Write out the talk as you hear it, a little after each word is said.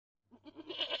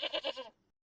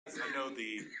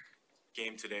the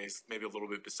game today is maybe a little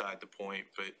bit beside the point,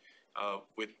 but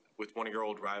with one of your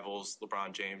old rivals,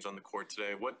 LeBron James, on the court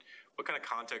today, what kind of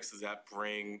context does that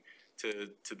bring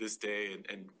to this day,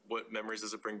 and what memories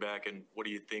does it bring back, and what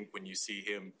do you think when you see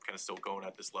him kind of still going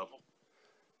at this level?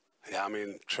 Yeah, I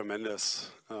mean,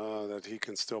 tremendous that he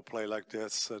can still play like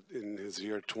this in his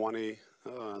year 20.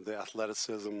 The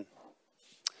athleticism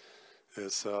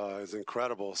is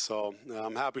incredible. So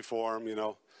I'm happy for him.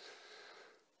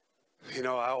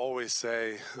 I always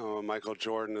say Michael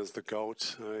Jordan is the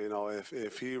GOAT.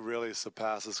 If he really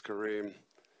surpasses Kareem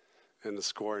in the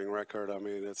scoring record, I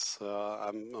mean,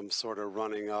 I'm sort of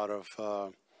running out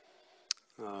of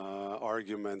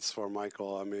arguments for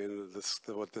Michael. I mean,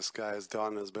 what this guy has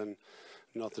done has been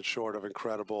nothing short of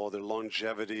incredible. The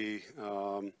longevity,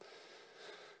 and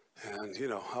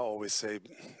I always say,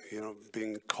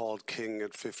 being called king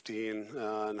at 15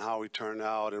 and how he turned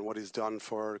out and what he's done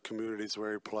for communities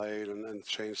where he played and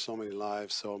changed so many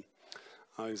lives. So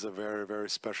he's a very, very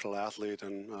special athlete,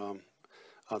 and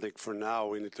I think for now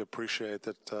we need to appreciate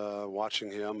that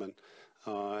watching him and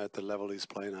at the level he's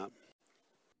playing at.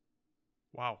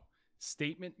 Wow.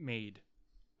 Statement made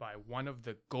by one of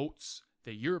the GOATs,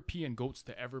 the European GOATs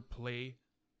to ever play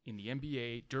in the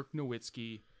NBA, Dirk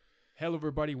Nowitzki. Hello,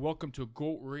 everybody. Welcome to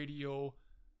GOAT Radio.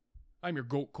 I'm your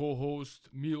GOAT co-host,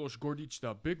 Milos Gordic,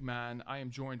 the big man. I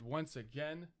am joined once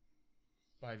again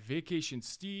by Vacation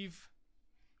Steve,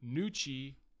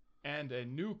 Nucci, and a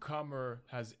newcomer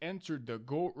has entered the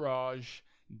GOAT Raj,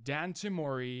 Dan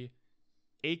Timori,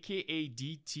 a.k.a.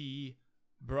 DT.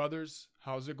 Brothers,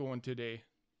 how's it going today?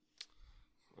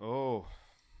 Oh,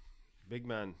 big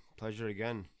man. Pleasure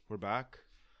again. We're back.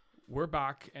 We're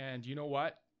back, and you know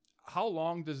what? How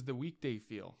long does the weekday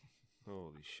feel?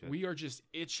 Holy shit. We are just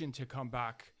itching to come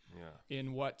back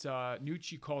in what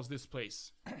Nucci calls this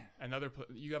place.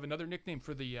 You have another nickname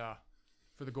for the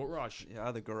GOAT Raj. Yeah,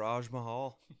 the Garage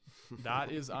Mahal.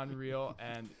 That is unreal,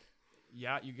 and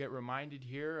yeah, you get reminded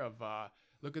here of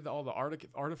look at all the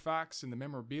artifacts and the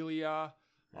memorabilia.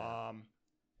 Yeah.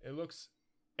 It looks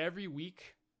every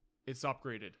week it's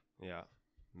upgraded. Yeah,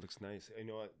 it looks nice. I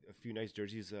know a few nice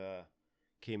jerseys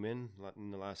came in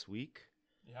the last week.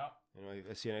 Yeah.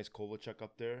 I see a nice Kovalchuk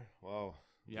up there. Wow.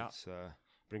 Yeah. It's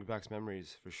brings back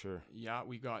memories for sure. Yeah,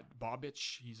 we got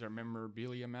Bobic. He's our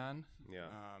memorabilia man. Yeah.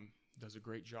 Does a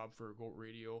great job for GOAT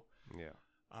Radio. Yeah.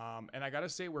 And I got to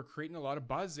say, we're creating a lot of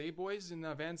buzz, boys, in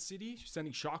Van City,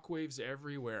 sending shockwaves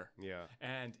everywhere. Yeah.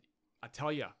 And I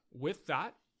tell you, with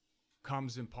that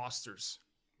comes imposters.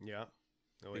 Yeah.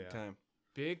 Oh, Big time.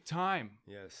 Big time.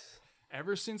 Yes.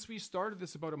 Ever since we started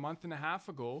this about a month and a half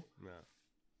ago,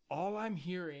 all I'm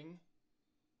hearing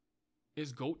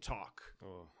is GOAT talk.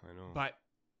 Oh, I know. But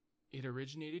it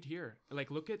originated here. Like,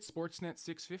 look at Sportsnet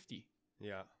 650.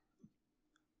 Yeah.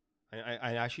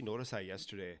 I actually noticed that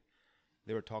yesterday.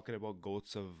 They were talking about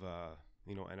GOATs of,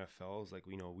 NFLs, like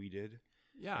we did.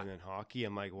 Yeah. And then hockey.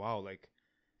 I'm like, wow, like,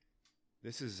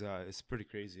 this is, it's pretty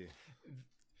crazy.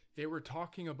 They were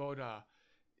talking about,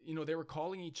 they were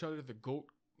calling each other the GOAT,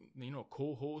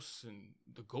 co-hosts and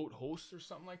the GOAT hosts or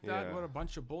something like that. Yeah. What a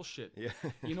bunch of bullshit. Yeah.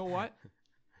 You know what?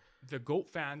 The GOAT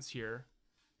fans here,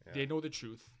 they know the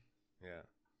truth. Yeah.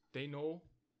 They know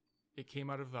it came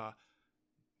out of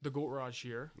the GOAT Raj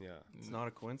here. Yeah. It's not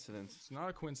a coincidence. It's not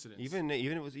a coincidence. Even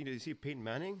it was, you see Peyton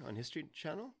Manning on History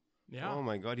Channel? Yeah. Oh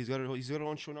my God, he's got a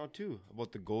own show now too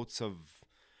about the GOATs of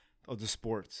the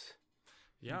sports.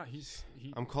 Yeah,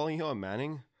 I'm calling you a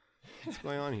Manning. What's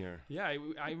going on here? Yeah,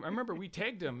 I remember we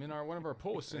tagged him in one of our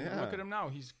posts, and look at him now.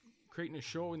 He's creating a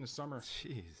show in the summer.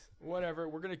 Jeez. Whatever.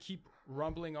 We're gonna keep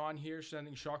rumbling on here,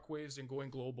 sending shockwaves and going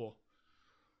global.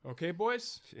 Okay,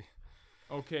 boys. Gee.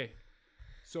 Okay.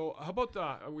 So how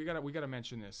about we gotta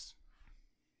mention this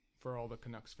for all the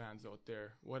Canucks fans out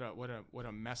there. What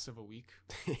a mess of a week.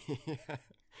 Yeah.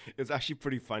 It's actually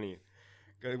pretty funny.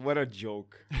 What a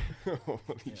joke.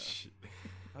 Holy shit.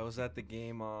 I was at the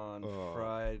game on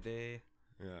Friday.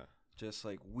 Yeah. Just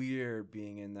like weird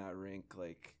being in that rink.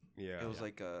 Like Yeah. it was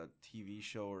like a TV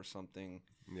show or something.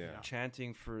 Yeah.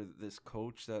 Chanting for this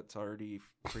coach that's already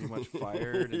pretty much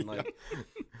fired, and like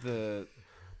the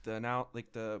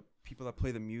people that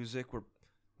play the music were,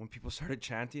 when people started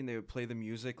chanting, they would play the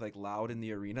music like loud in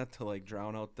the arena to like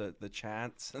drown out the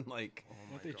chants, and like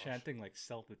weren't they chanting like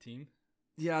sell the team?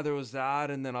 Yeah, there was that,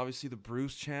 and then obviously the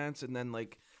Bruce chants, and then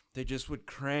like they just would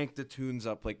crank the tunes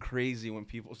up like crazy when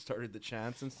people started the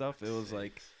chants and stuff. It was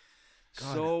like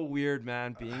so weird,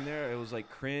 man, being there. It was like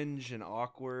cringe and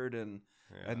awkward, and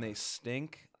they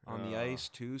stink on the ice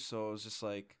too, so it was just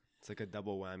like, it's like a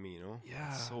double whammy,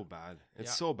 Yeah. It's so bad.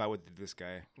 It's so bad with this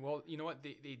guy. Well, you know what?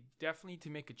 They definitely need to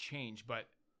make a change, but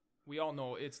we all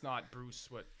know it's not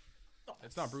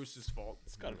it's not Bruce's fault.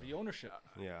 It's got to be ownership.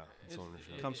 Yeah, it's ownership.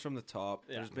 It comes from the top.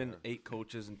 Yeah. There's been 8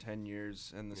 coaches in 10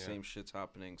 years, and the same shit's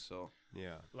happening. So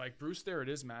Yeah, Like Bruce, there it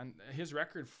is, man. His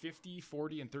record 50,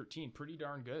 40, and 13, pretty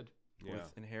darn good. yeah,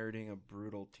 with inheriting a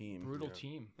brutal team. Brutal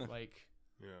team. Like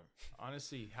yeah.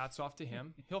 honestly, hats off to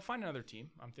him. He'll find another team,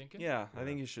 I'm thinking. Yeah, I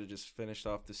think he should have just finished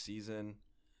off the season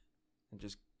and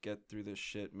just get through this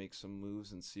shit, make some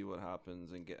moves, and see what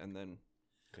happens, and then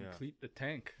Complete the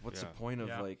tank. what's Yeah. the point of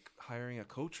Yeah. like hiring a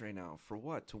coach right now for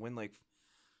what? To win like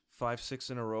 5-6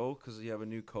 in a row because you have a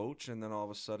new coach, and then all of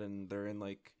a sudden they're in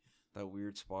like that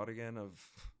weird spot again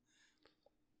of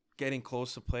getting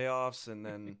close to playoffs and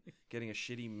then getting a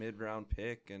shitty mid-round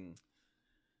pick, and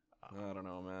I don't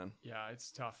know, man. Yeah,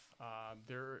 it's tough.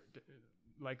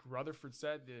 Like Rutherford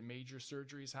said, the major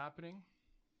surgery is happening,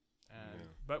 and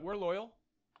but we're loyal.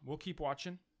 We'll keep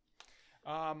watching.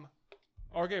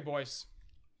 Okay, boys.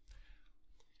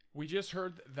 We just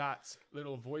heard that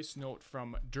little voice note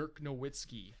from Dirk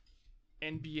Nowitzki,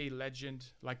 NBA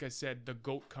legend. Like I said, the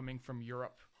GOAT coming from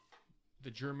Europe,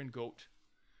 the German GOAT.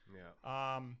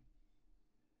 Yeah.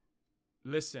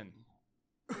 Listen,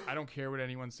 I don't care what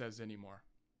anyone says anymore.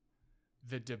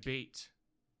 The debate,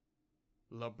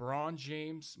 LeBron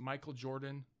James, Michael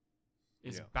Jordan,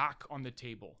 is Yeah. back on the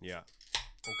table. Yeah.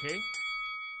 Okay?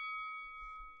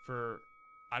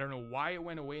 I don't know why it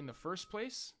went away in the first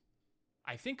place.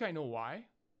 I think I know why.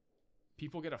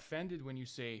 People get offended when you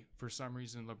say, for some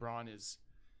reason, LeBron is,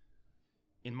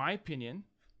 in my opinion,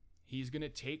 he's going to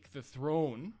take the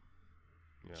throne.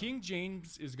 Yeah. King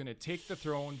James is going to take the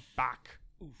throne back.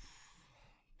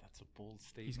 That's a bold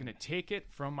statement. He's going to take it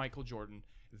from Michael Jordan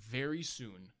very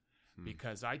soon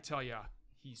because I tell you,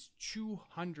 he's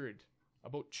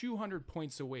about 200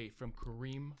 points away from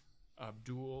Kareem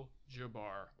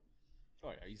Abdul-Jabbar. Oh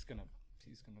yeah, he's gonna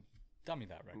dummy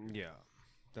that record. Yeah,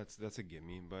 that's a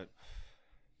gimme, but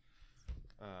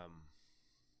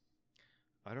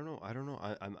I don't know.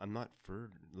 I'm not for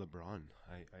LeBron.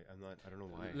 I'm not. I don't know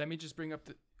why. Let me just bring up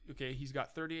he's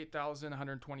got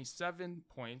 38,127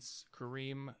 points.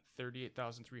 Kareem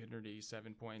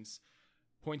 38,387 points.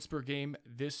 Points per game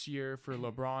this year for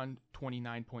LeBron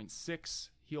 29.6.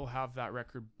 He'll have that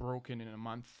record broken in a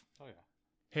month. Oh yeah.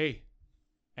 Hey,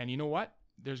 and you know what?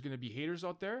 There's going to be haters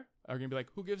out there are going to be like,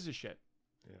 who gives a shit?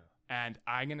 Yeah. And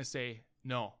I'm going to say,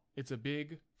 no, it's a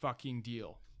big fucking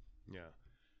deal. Yeah.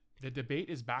 The debate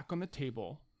is back on the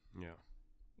table. Yeah.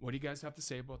 What do you guys have to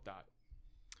say about that?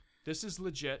 This is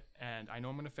legit, and I know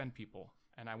I'm going to offend people,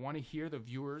 and I want to hear the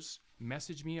viewers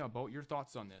message me about your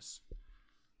thoughts on this.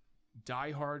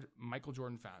 Die-hard Michael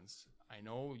Jordan fans. I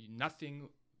know nothing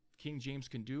King James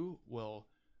can do will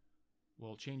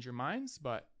change your minds,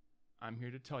 but I'm here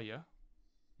to tell you.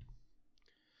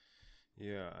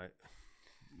 Yeah.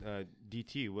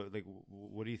 DT,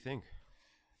 what do you think?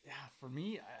 Yeah, for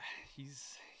me,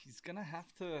 he's gonna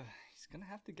have to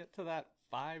get to that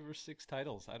 5 or 6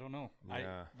 titles. I don't know.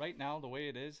 Yeah. Right now, the way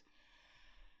it is,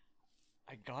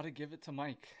 I gotta give it to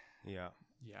Mike. Yeah.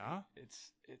 Yeah?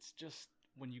 It's just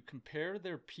when you compare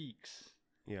their peaks.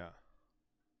 Yeah.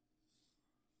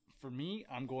 For me,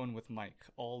 I'm going with Mike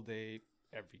all day,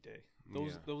 every day.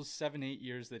 Those 7-8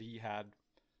 years that he had,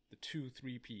 the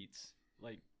 2-3 peats,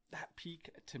 like that peak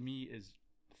to me is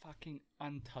fucking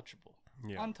untouchable.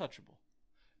 Yeah. Untouchable.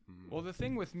 Well, the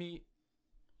thing with me,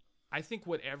 I think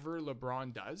whatever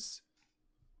LeBron does,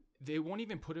 they won't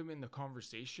even put him in the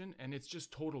conversation, and it's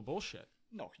just total bullshit.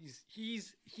 No,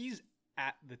 he's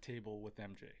at the table with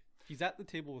MJ. He's at the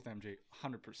table with MJ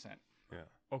 100%. Yeah.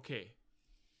 Okay.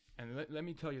 And let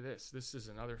me tell you this. This is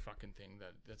another fucking thing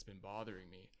that's been bothering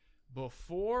me.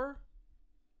 Before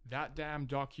that damn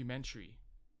documentary,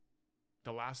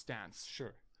 The Last Dance.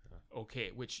 Sure.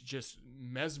 Okay, which just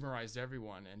mesmerized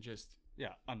everyone and just,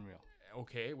 Yeah, unreal.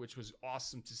 okay, which was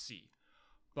awesome to see.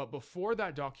 But before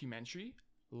that documentary,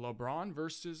 LeBron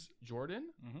versus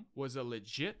Jordan was a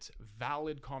legit,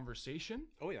 valid conversation.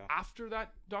 Oh yeah. After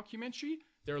that documentary,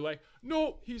 they're like,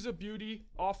 no, he's a beauty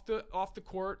off the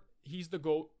court. He's the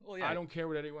GOAT. Well, yeah. I don't care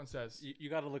what anyone says. You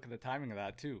got to look at the timing of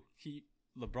that too.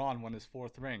 LeBron won his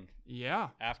 4th ring. Yeah.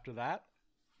 After that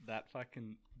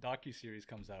fucking docuseries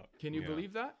comes out. Can you Yeah.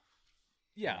 believe that?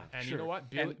 Yeah, And sure. you know what?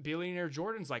 Billionaire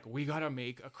Jordan's like, we got to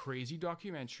make a crazy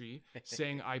documentary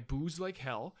saying I booze like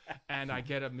hell and I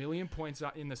get 1 million points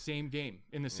in the same game,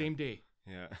 in the same day.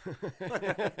 Yeah.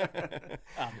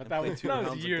 But that was rounds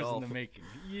of years in golf. the making.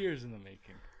 Years in the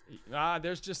making.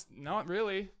 There's just not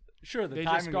really. Sure, the They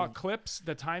timing just got of, clips.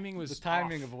 The timing was the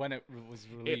timing off. of when it was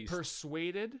It released.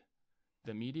 persuaded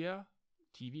the media,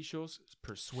 TV shows,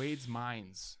 persuades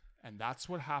minds. And that's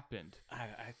what happened.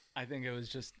 I think it was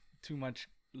just too much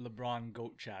LeBron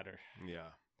GOAT chatter. Yeah.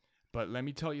 But let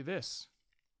me tell you this.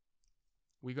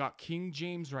 We got King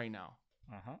James right now.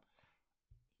 Uh-huh.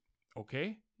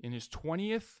 Okay? In his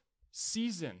 20th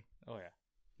season. Oh, yeah.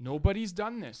 Nobody's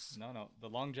done this. No. The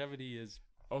longevity is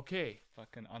Okay.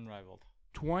 fucking unrivaled.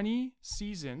 20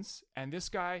 seasons, and this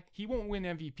guy, he won't win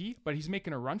MVP, but he's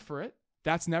making a run for it.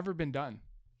 That's never been done.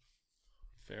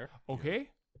 Fair. Okay?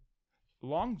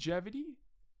 Longevity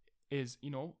is,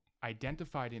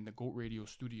 identified in the GOAT Radio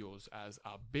studios as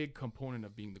a big component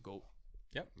of being the GOAT.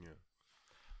 Yep. Yeah.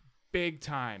 Big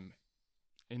time.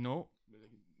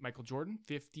 Michael Jordan,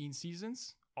 15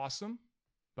 seasons. Awesome.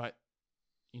 But,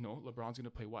 LeBron's going to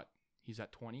play what? He's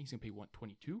at 20. He's going to play what,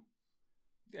 22?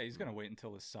 Yeah, he's going to wait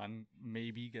until his son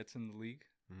maybe gets in the league.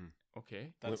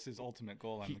 Okay. That's his ultimate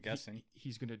goal, I'm guessing.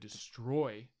 He's going to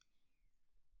destroy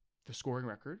the scoring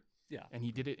record. Yeah. And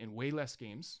he did it in way less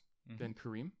games than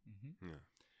Kareem. Mm-hmm. Yeah.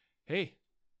 Hey,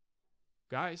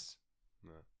 guys,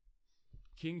 Yeah.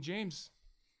 King James.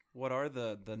 What are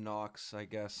the knocks? I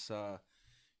guess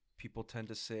people tend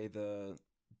to say the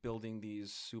building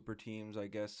these super teams. I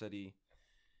guess that he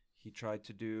tried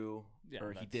to do,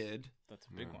 or he did. That's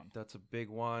a big one. That's a big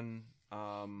one.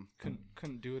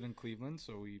 Couldn't do it in Cleveland,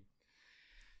 so we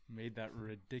made that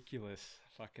ridiculous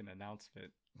fucking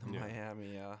announcement. The Yeah.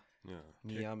 Miami, Yeah.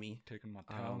 Miami. Taking my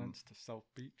talents to South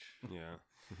Beach. Yeah.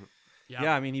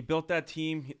 Yeah, I mean, he built that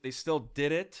team. They still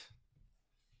did it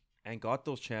and got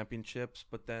those championships.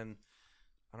 But then,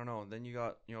 I don't know. Then you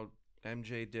got,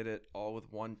 MJ did it all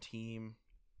with one team.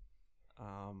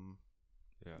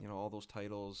 Yeah. All those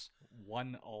titles.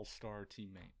 One all-star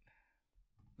teammate.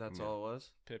 That's Yeah. all it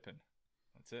was. Pippen.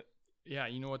 That's it. Yeah,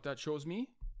 you know what that shows me?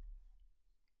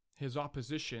 His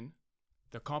opposition,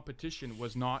 the competition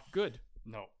was not good.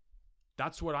 No.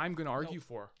 That's what I'm going to argue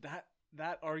for.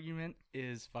 That argument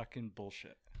is fucking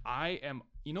bullshit. I am,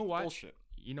 you know what? Bullshit.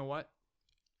 You know what?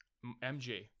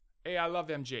 MJ. Hey, I love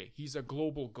MJ. He's a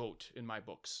global GOAT in my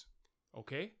books.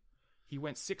 Okay? He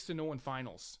went 6-0 in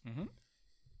finals. Mm-hmm.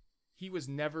 He was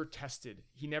never tested.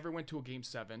 He never went to a game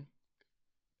 7.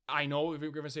 I know we're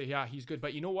going to say, yeah, he's good.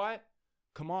 But you know what?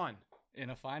 Come on. In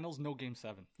a finals, no game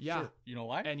 7. Yeah. Sure. You know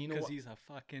why? And you know because what? he's a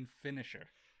fucking finisher.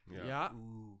 Yeah. Yeah.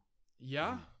 Ooh.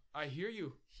 Yeah. I hear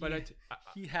you. But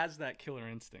He has that killer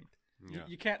instinct. Yeah.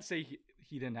 You can't say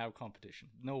he didn't have competition.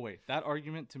 No way. That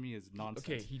argument to me is nonsense.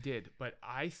 okay, he did. But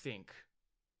I think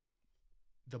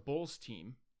the Bulls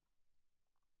team,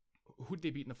 who did they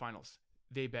beat in the finals?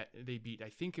 They beat, I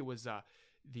think it was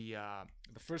the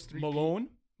first 3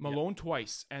 Malone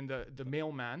twice, and the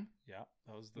mailman Yeah,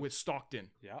 that was with Stockton.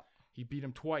 Yeah, He beat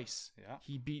him twice. yeah,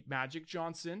 He beat Magic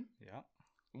Johnson yeah.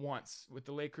 once with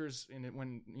the Lakers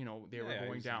when they were Yeah, he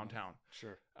going was, downtown.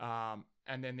 Sure.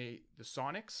 And then the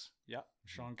Sonics Yeah,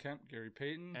 Sean Kemp, Gary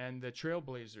Payton. and the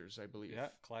Trailblazers, I believe. Yeah,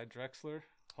 Clyde Drexler,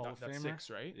 Hall of That's Famer. 6,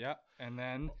 right? Yeah, and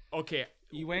then Okay.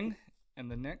 Ewing and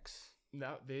the Knicks.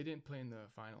 No, they didn't play in the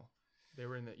final. They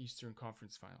were in the Eastern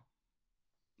Conference final.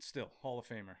 Still Hall of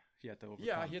Famer. He had to overcome.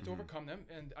 Yeah, he had to overcome them,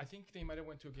 and I think they might have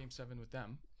went to a game 7 with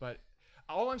them. But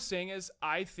all I'm saying is,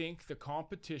 I think the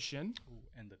competition, Ooh,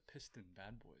 and the Piston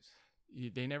Bad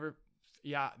Boys. they never,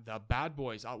 the bad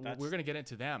boys. That's- We're gonna get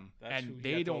into them, that's who and he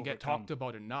they had to don't get overcome. talked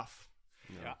about enough.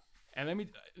 Yeah. And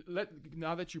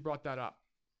now that you brought that up,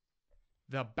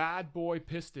 the bad boy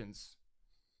Pistons,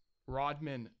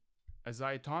 Rodman,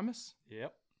 Isaiah Thomas,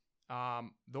 Yep.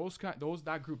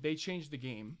 that group, they changed the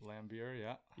game. Lambier.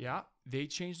 Yeah. Yeah, they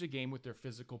changed the game with their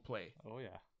physical play. Oh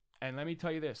yeah. And let me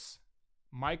tell you this,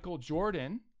 Michael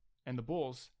Jordan and the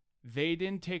Bulls, they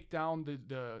didn't take down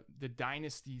the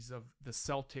dynasties of the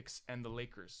Celtics and the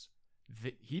Lakers.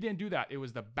 He didn't do that. It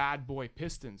was the bad boy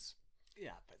Pistons.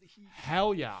 Yeah, but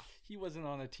Hell yeah. he wasn't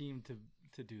on a team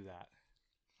to do that.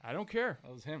 I don't care.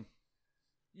 That was him.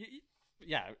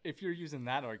 Yeah, if you're using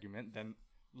that argument, then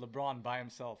LeBron by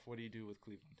himself, what do you do with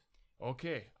Cleveland?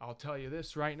 Okay, I'll tell you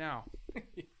this right now.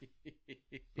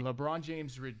 LeBron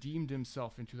James redeemed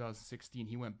himself in 2016.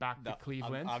 He went back to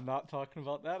Cleveland. I'm not talking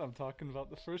about that. I'm talking about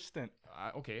the first stint.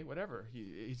 Okay, whatever.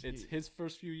 It's his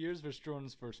first few years versus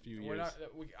Jordan's first few years.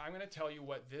 I'm going to tell you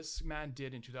what this man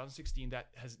did in 2016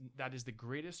 that is the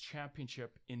greatest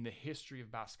championship in the history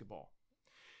of basketball.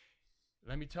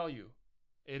 Let me tell you,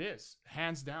 it is,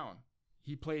 hands down.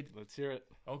 He played... Let's hear it.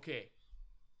 Okay.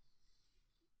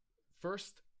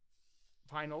 First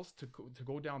finals to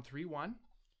go down 3-1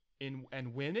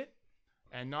 and win it,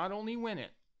 and not only win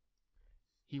it,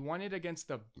 he won it against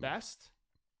the best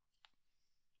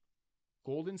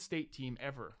Golden State team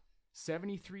ever,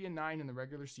 73-9 in the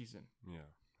regular season. Yeah,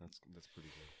 that's pretty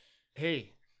good.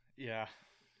 Hey, Yeah.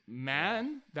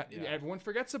 man, that Yeah. everyone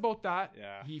forgets about that.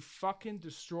 Yeah. He fucking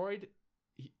destroyed.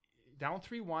 Down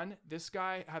 3-1. This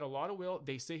guy had a lot of will.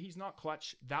 They say he's not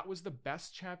clutch. That was the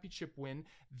best championship win.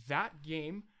 That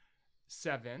game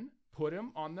 7 put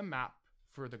him on the map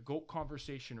for the GOAT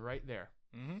conversation right there.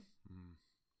 Mm-hmm.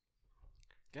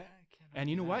 And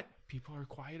you know what? People are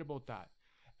quiet about that.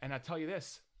 And I tell you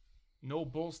this, no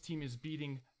Bulls team is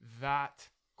beating that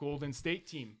Golden State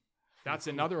team. That's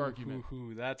another argument.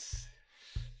 That's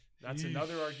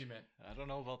Another argument. I don't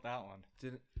know about that one.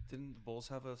 Didn't the Bulls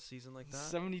have a season like that?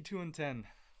 72-10.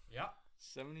 Yeah.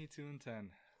 72-10.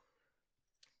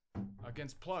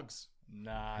 Against plugs.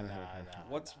 Nah.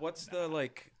 What's the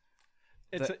like?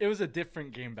 It was a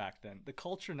different game back then. The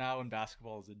culture now in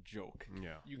basketball is a joke.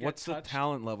 Yeah. You get What's the touched-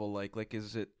 talent level like? Like,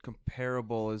 is it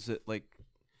comparable? Is it like,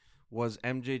 was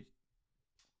MJ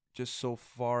just so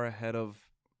far ahead of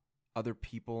other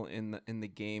people in the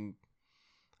game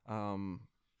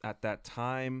at that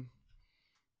time?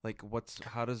 Like,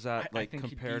 how does that I think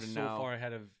compare he'd be to so now? far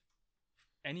ahead of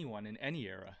anyone in any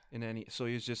era. So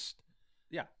he's just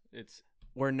Yeah, it's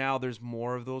where now there's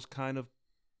more of those kind of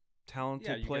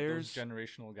talented you players. get those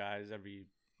generational guys every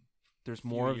There's few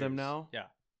more of them years. now Yeah,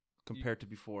 compared to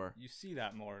before. you see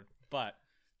that more, but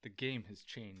the game has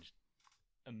changed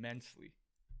immensely.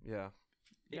 Yeah.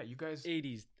 Yeah, you guys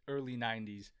 80s, early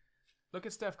 90s. look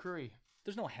at Steph Curry.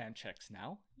 There's no hand checks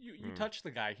now. You touch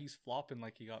the guy, he's flopping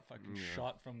like he got fucking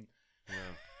shot from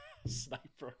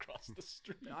sniper across the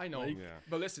street. I know. Like,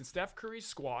 But listen, Steph Curry's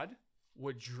squad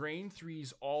would drain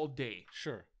threes all day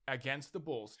sure. against the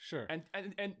Bulls. Sure. And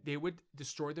they would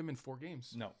destroy them in 4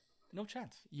 games. No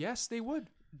chance. Yes, they would.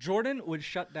 Jordan would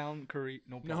shut down Curry.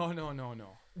 No problem.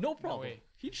 No. No problem. way.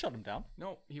 He'd shut him down.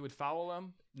 No, he would foul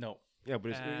them. No. Yeah,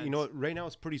 but it's, And- right now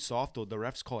it's pretty soft though. The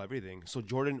refs call everything, so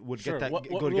Jordan would Sure. get that. What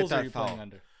go get rules are that you foul. playing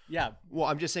under? Yeah. Well,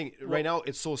 I'm just saying. Right now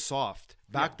it's so soft.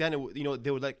 Back then, they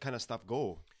would let kind of stuff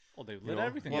go. Well, they lit know?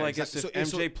 everything. Well, out. I guess if So-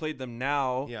 MJ played them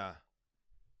now, Yeah,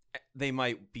 they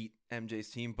might beat MJ's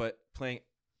team, but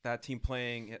that team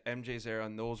playing at MJ's era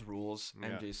on those rules, Yeah.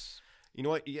 MJ's you know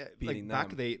what? Yeah, beating like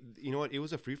back them. you know what? It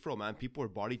was a free for all, man. People were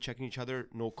body checking each other,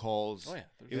 no calls. Oh,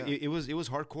 yeah. It was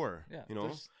hardcore. Yeah, you know.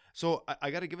 there's- So I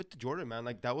got to give it to Jordan, man.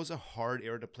 Like that was a hard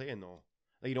era to play in, though.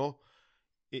 Like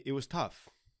it was tough.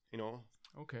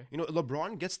 Okay.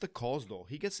 LeBron gets the calls though.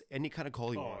 He gets any kind of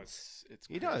call he Oh, wants. it's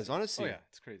He crazy. does, honestly. Oh yeah,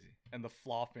 it's crazy. And the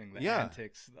flopping, the Yeah.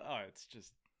 antics. Oh, it's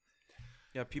just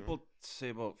Yeah, people say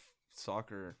about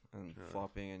soccer and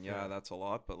flopping, and that's a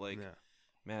lot. But like, Yeah.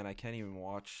 man, I can't even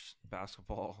watch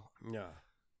basketball Yeah.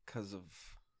 because of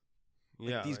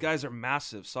Yeah. these like- guys are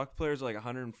massive. Soccer players are like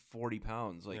 140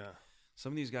 pounds. Like Yeah.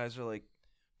 some of these guys are like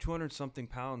 200 something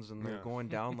pounds, and they're Yeah. going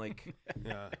down like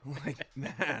Yeah. like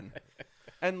man,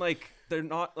 and like they're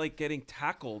not like getting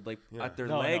tackled like Yeah. at their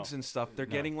No, legs no. and stuff. They're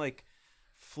No. getting like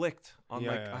flicked on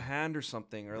Yeah, like yeah. a hand or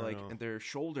something, or I like know. their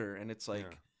shoulder, and it's like.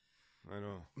 Yeah. I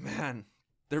know. Man,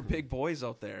 they're big boys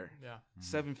out there. Yeah.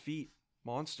 7 feet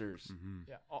monsters Mm-hmm.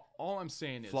 Yeah. All I'm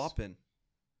saying is flopping.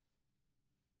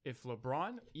 if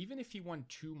LeBron, even if he won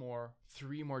 2 more,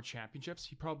 3 more championships,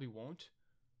 he probably won't.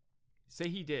 Say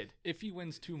he did. if he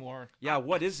wins 2 more. Yeah,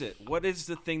 what is it? What is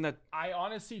the thing that I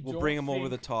honestly will don't bring him over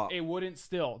think the top? It wouldn't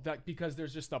still because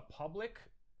there's just a public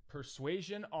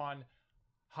persuasion on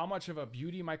how much of a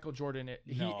beauty Michael Jordan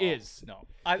No, he is. No,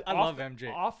 I Off- love MJ.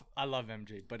 off- I love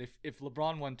MJ. But if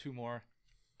LeBron won 2 more,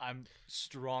 I'm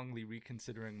strongly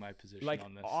reconsidering my position Like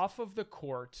on this. off of the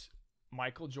court,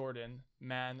 Michael Jordan,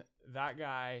 man, that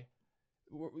guy.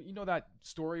 You know that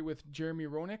story with Jeremy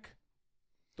Roenick?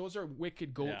 Those are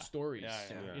wicked GOAT Yeah. stories.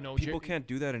 Yeah. You know, people can't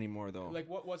do that anymore though. Like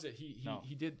what was it? He No.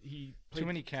 played, Too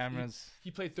many cameras.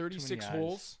 He played 36 eyes.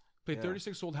 holes. Played Yeah.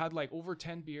 36 holes. Had like over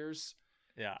 10 beers.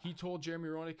 Yeah. He told Jeremy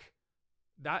Roenick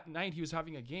that night he was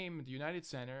having a game at the United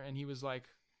Center, and he was like,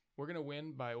 "We're gonna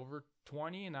win by over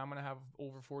 20, and I'm gonna have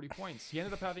over 40 points." He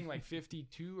ended up having like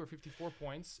 52 or 54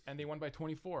 points, and they won by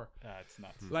 24. It's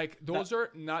nuts. Like those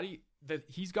are not that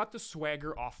he's got the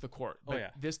swagger off the court. Oh, But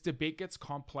yeah. this debate gets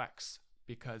complex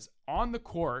because on the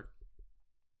court,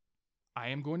 I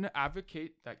am going to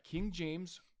advocate that King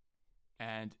James,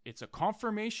 and it's a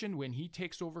confirmation when he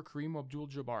takes over Kareem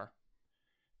Abdul-Jabbar.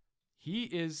 He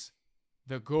is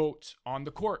the GOAT on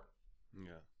the court.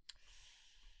 Yeah.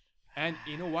 And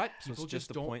you know what? so it's People just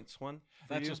the don't. points one. for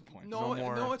That's you? just points. No, No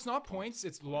more- no, it's not points.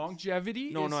 It's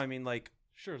longevity. No, is- I mean like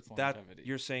Sure, it's that. longevity.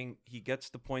 You're saying he gets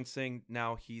the points thing.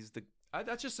 Now he's the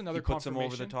That's just another he puts him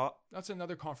confirmation. over the top. That's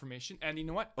another confirmation. And you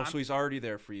know what? Oh, I'm- so he's already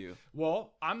there for you.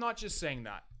 Well, I'm not just saying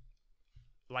that.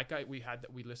 Like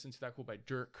we listened to that quote by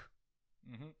Dirk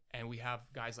And we have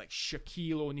guys like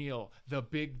Shaquille O'Neal, the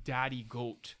Big Daddy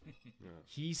GOAT.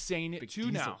 He's saying it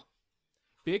too now.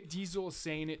 Big Diesel is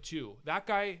saying it too. That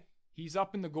guy, he's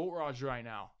up in the GOAT Raj right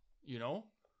now, you know?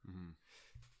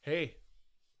 Hey,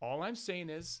 all I'm saying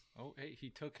is... Oh, hey, he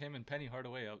took him and Penny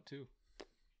Hardaway out too.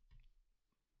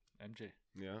 MJ.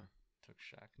 Yeah. Took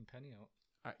Shaq and Penny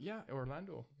out. Yeah,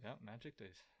 Orlando. Yeah, Magic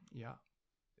days. Yeah.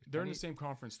 They're in the same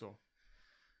conference though.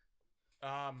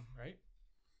 Right?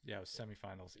 Yeah, it was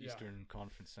semifinals, Yeah. Eastern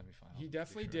Conference semifinals. He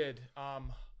definitely did.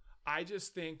 I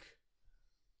just think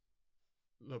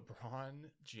LeBron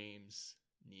James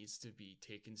needs to be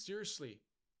taken seriously.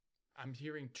 I'm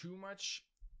hearing too much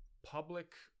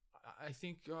public. I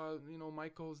think,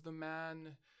 Michael's the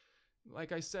man.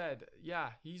 Like I said, yeah,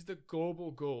 he's the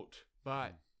global GOAT.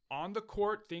 But on the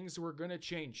court, things were going to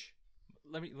change.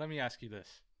 Let me ask you this.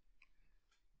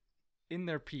 In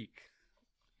their peak,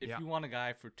 if Yeah. you want a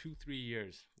guy for 2-3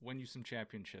 years, win you some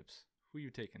championships, who you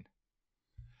taking?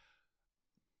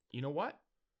 You know what?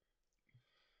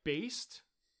 Based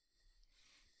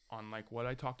on like what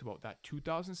I talked about, that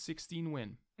 2016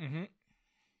 win,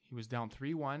 he was down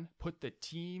 3-1,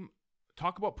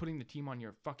 talk about putting the team on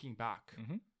your fucking back.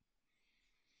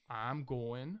 I'm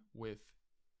going with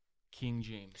King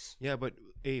James. Yeah, but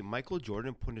hey, Michael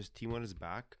Jordan put his team on his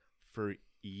back for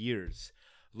years.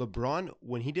 LeBron,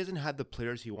 when he doesn't have the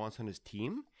players he wants on his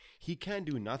team, he can't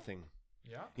do nothing.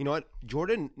 Yeah. You know what?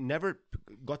 Jordan never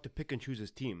got to pick and choose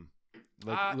his team.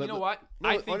 You know what?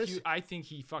 No, I think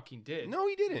he fucking did. No,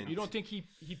 he didn't. You don't think he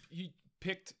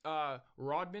picked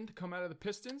Rodman to come out of the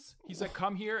Pistons? He's like,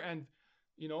 come here and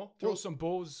throw some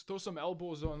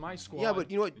elbows on my squad. Yeah,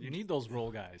 but you know what? You need those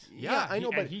role guys. Yeah, I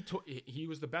know, but he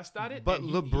was the best at it. But and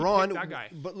he LeBron, picked that guy.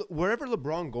 but wherever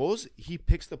LeBron goes, he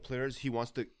picks the players he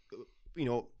wants to,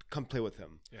 come play with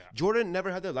him. Yeah. Jordan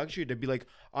never had the luxury to be like,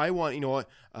 I want,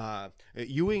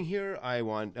 Ewing here, I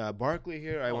want Barkley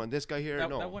here, I want this guy here.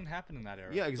 That wouldn't happen in that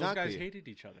era. Yeah, exactly. Those guys hated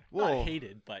each other. Well, Not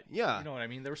hated, but yeah. you know what I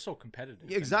mean? They were so competitive.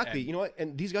 Yeah, exactly. And you know what?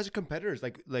 And these guys are competitors.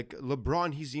 Like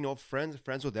LeBron, he's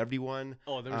friends with everyone.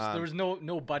 there was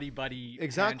no buddy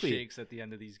Exactly. handshakes at the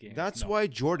end of these games. That's why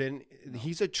Jordan,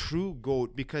 he's a true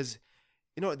GOAT because,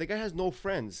 the guy has no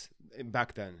friends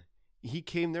back then. He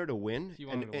came there to win. He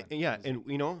wanted to win. And yeah, and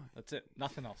that's it.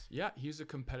 Nothing else. Yeah, he's a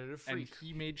competitive And freak.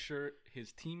 he made sure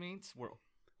his teammates were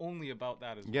only about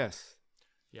that as well. yes.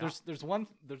 Yeah. There's one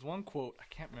quote, I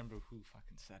can't remember who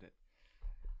fucking said it.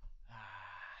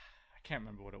 I can't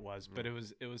remember what it was, but it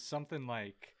was something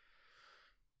like,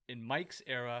 in Mike's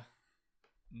era,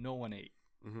 no one ate.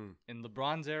 In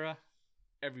LeBron's era,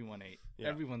 everyone ate. Yeah.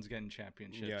 Everyone's getting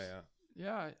championships.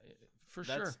 Yeah, for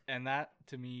sure. And that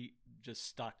to me just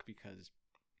stuck because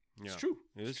Yeah. it's true.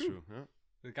 It It's is true. Yeah,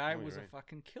 The guy you're was a right.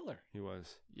 fucking killer. he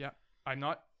was. Yeah, I'm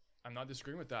not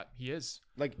disagreeing with that. He is.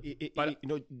 Like,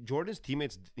 Jordan's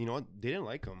teammates, they didn't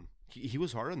like him. He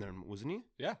was hard on them, wasn't he?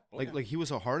 Yeah. Like he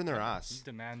was hard on their He ass.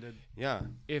 demanded. Yeah.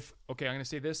 I'm gonna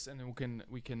say this, and then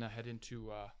we can head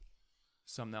into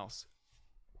something else.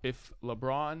 If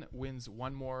LeBron wins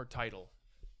one more title,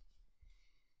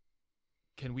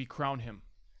 can we crown him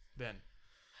then?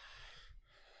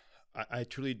 I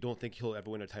truly don't think he'll ever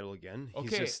win a title again. He's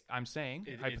Okay, just, I'm saying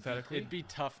It'd be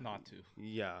tough not to.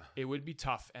 yeah. it would be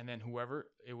tough, and then whoever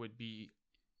it would be,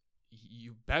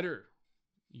 you better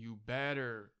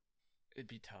It'd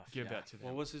be tough. give yeah. that to them.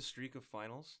 What was his streak of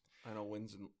finals? I know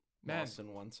wins and lost and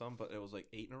won some, but it was like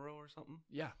 8 in a row or something?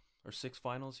 Yeah, Or 6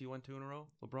 finals he went to in a row,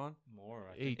 LeBron? More.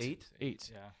 I think. 8.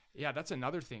 8. Yeah. Yeah, that's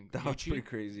another thing. That was Gucci, pretty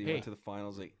crazy. He Hey. went to the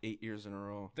finals like 8 years in a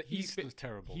row. The He's East been- was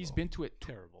terrible. He's though. been to it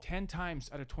terrible. 10 times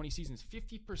out of 20 seasons,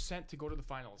 50% to go to the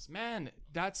finals. Man,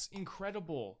 that's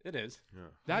incredible. It is.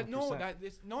 That no, 100%. that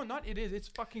is no, not it is. It's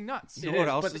fucking nuts. You It know what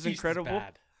else but is the East incredible?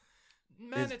 bad.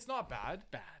 Man, it's not bad.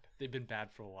 Bad. They've been bad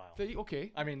for a while.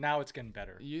 Okay, I mean, now it's getting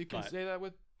better. you can but say that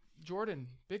with Jordan,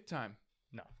 big time.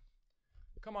 no.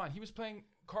 Come on, he was playing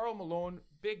Karl Malone.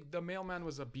 The mailman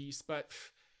was a beast, but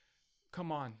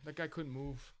come on, that guy couldn't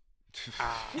move.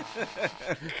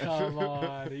 Come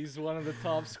on, he's one of the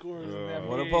top scorers in the NBA.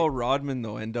 What about Rodman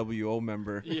though, NWO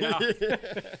member? Yeah,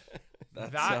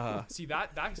 That's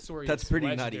that story. that's is pretty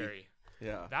nutty. legendary.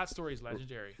 yeah. That story is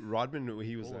legendary. Rodman,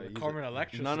 he was. Oh, the he was Carmen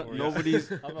Electra None, story. nobody's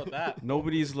How about that?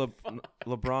 nobody's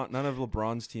LeBron. None of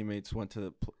LeBron's teammates went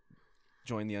to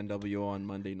join the NWO on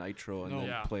Monday Nitro and No. then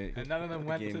Yeah. play. And none of them the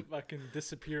went game. to fucking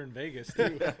disappear in Vegas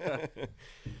too.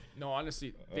 No,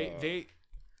 honestly, they,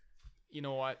 you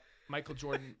know what, Michael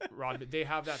Jordan, Rodman, they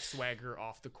have that swagger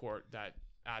off the court that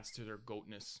adds to their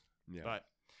goatness. Yeah. But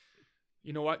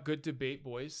you know what? Good debate,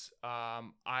 boys.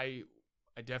 I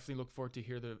I definitely look forward to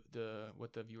hear the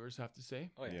what the viewers have to say.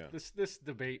 Oh yeah. Yeah. This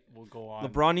debate will go on.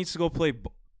 LeBron needs to go play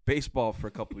baseball for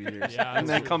a couple of years, Yeah, and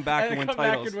then that's come back and win come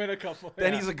back titles. and win a couple.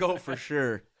 Then yeah. he's a go for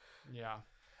sure. Yeah.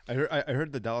 I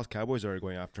heard the Dallas Cowboys are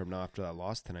going after him now after that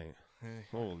loss tonight.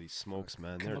 Holy smokes,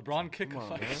 man! Can They're- LeBron kick Come a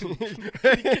on, fucking?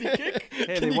 man. Can he kick? Hey,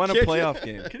 Can they he won a kick? playoff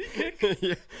game. Can he kick?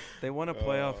 yeah. They won a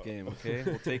playoff game. Okay,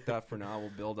 we'll take that for now. We'll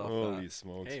build off Holy that.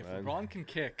 smokes, Hey, if man! LeBron can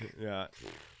kick. Yeah,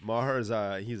 Maher's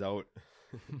he's out.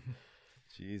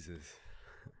 Jesus.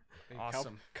 Hey,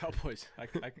 Awesome. Cowboys. I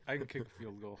can kick a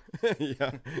field goal.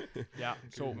 yeah. Yeah.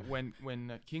 So when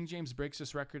King James breaks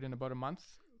this record in about a month,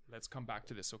 let's come back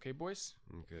to this, okay, boys?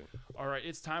 Okay. All right,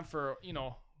 it's time for,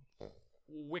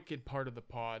 wicked part of the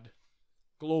pod.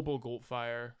 Global Goat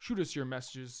Fire. Shoot us your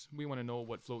messages. We want to know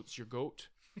what floats your goat.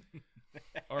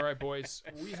 All right, boys.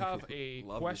 We have a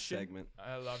Love this question. segment.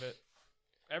 I love it.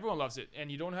 Everyone loves it.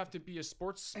 And you don't have to be a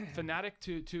sports fanatic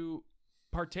to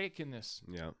partake in this.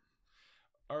 Yeah.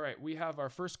 All right, we have our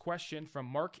first question from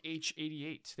Mark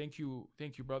H88. Thank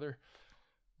you, brother.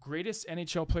 Greatest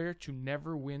NHL player to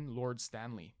never win Lord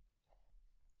Stanley.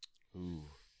 Ooh.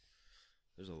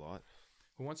 There's a lot.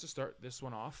 Who wants to start this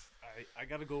one off? I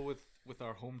gotta go with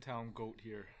our hometown goat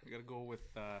here. I gotta go with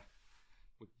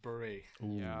Bure.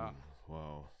 Ooh. Yeah.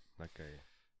 Wow. That guy.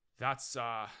 That's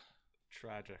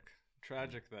Tragic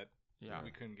that yeah. we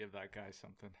couldn't give that guy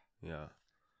something. Yeah.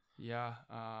 Yeah.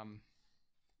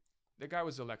 The guy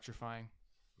was electrifying.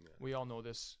 Yeah. We all know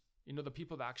this. The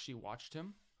people that actually watched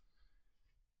him,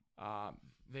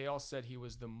 they all said he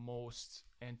was the most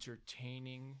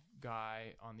entertaining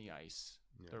guy on the ice.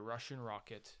 Yeah. The Russian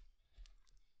Rocket.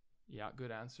 Yeah, good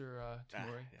answer,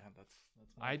 Timur. Yeah, that's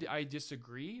I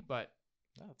disagree, but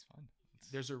no, that's fine.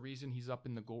 there's a reason he's up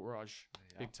in the Goat Rush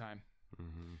big time.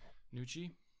 Mm-hmm.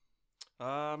 Nucci?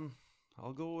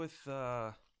 I'll go with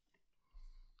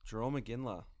Jerome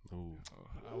McGinley. Ooh.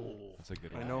 Oh, That's a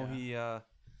good I one. know he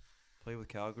played with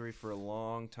Calgary for a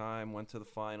long time, went to the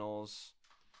finals.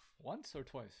 once or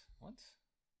twice? Twice.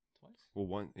 Well,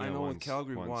 one. Yeah, I know once, with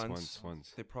Calgary once.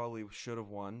 they probably should have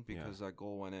won because that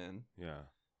goal went in Yeah.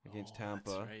 against Tampa.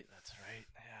 That's right.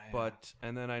 Yeah. But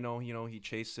and then I know he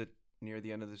chased it near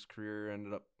the end of his career,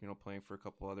 ended up playing for a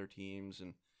couple other teams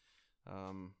and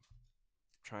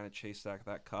trying to chase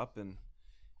that cup, and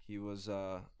he was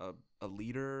a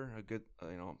leader, a good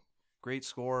great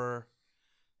scorer,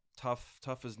 tough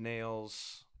as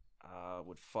nails,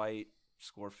 would fight,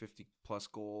 score 50 plus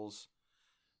goals.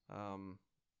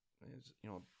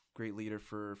 Great leader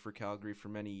for Calgary for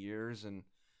many years, and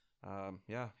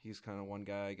he's kind of one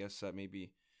guy I guess that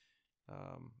maybe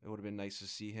it would have been nice to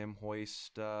see him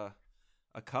hoist a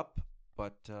cup,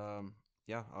 but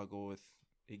I'll go with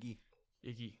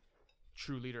Iggy.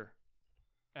 True leader.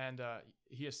 And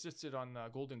he assisted on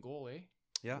golden goal, eh?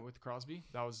 Yeah. With Crosby.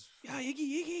 That was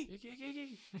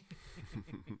Iggy.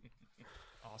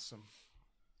 awesome.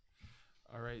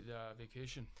 All right,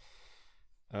 vacation.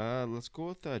 Let's go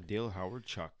with Dale Howard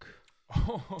Chuck.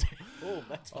 Oh,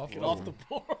 that's fucking off the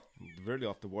board. Very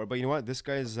off the board. But you know what? This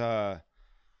guy's, the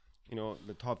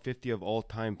top 50 of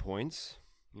all-time points.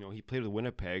 He played with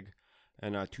Winnipeg,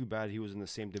 and too bad he was in the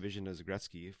same division as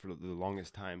Gretzky for the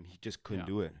longest time. He just couldn't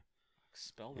do it.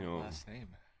 Spell that last name.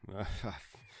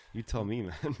 You tell me,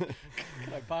 man.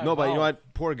 No, but you know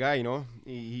what? Poor guy,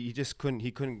 he just couldn't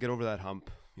get over that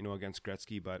hump, against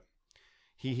Gretzky. But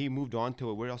he moved on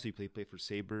to where else he played? He played for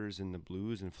Sabres and the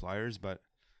Blues and Flyers, but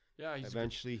yeah, he's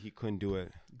eventually he couldn't do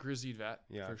it. Grizzly vet.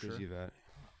 Yeah, for Grizzly sure. vet.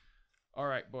 All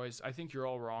right, boys. I think you're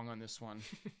all wrong on this one.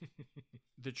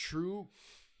 The true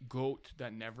GOAT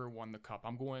that never won the cup.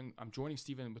 I'm joining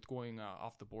Steven with going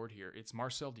off the board here. It's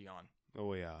Marcel Dion.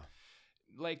 Oh yeah.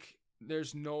 Like,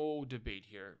 there's no debate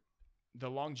here. The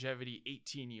longevity,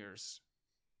 18 years.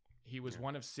 He was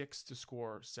one of 6 to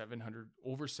score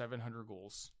over 700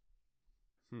 goals.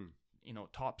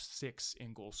 Top 6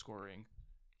 in goal scoring.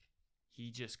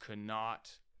 He just could not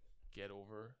get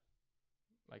over,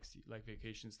 like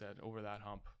Vacation said, over that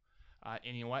hump.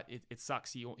 And you know what? It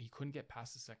sucks. He couldn't get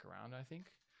past the second round, I think.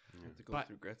 Had to go But-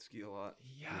 through Gretzky a lot.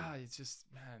 Yeah, it's just,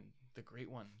 man, the great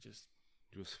one just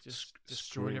Just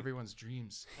destroyed everyone's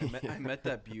dreams. I met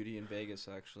that beauty in Vegas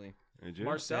actually. Did you?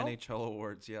 Marcel? NHL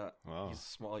awards, yeah. Wow. He's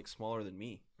smaller than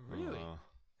me, Really? Wow.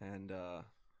 and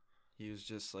he was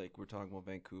just like, we're talking about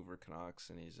Vancouver Canucks,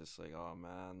 and he's just like, oh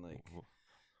man, like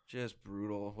just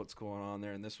brutal what's going on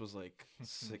there. And this was like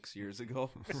 6 years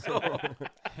ago, so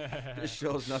it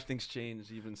shows nothing's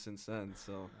changed even since then.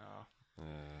 So, Oh,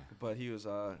 but he was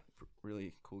a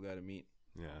really cool guy to meet.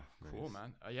 Yeah. cool, nice.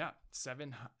 man.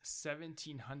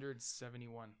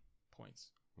 1,771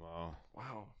 points. Wow.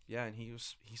 Wow. Yeah, and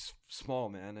he's small,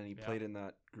 man, and he Yeah. played in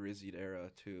that Grizzlied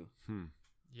era too.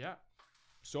 Yeah.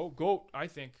 So GOAT, I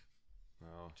think,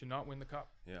 Wow. to not win the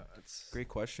cup. Yeah, that's Great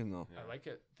question though. I like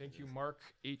it. Thank you, Mark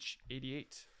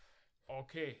H88.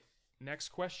 Okay. Next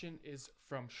question is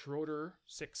from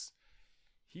Schroeder6.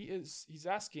 He's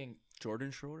asking.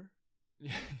 Jordan Schroeder,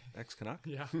 ex-Canuck.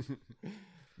 Yeah.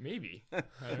 Maybe. I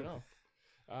don't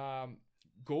know.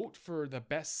 GOAT for the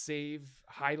best save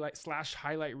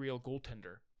highlight reel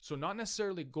goaltender. So not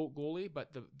necessarily GOAT goalie,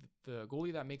 but the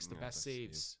goalie that makes the best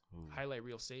saves, highlight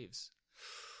reel saves.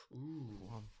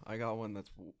 Ooh. I got one that's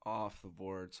off the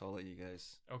board, so I'll let you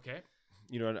guys. Okay.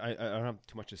 You know, I don't have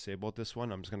too much to say about this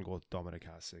one. I'm just gonna go with Dominic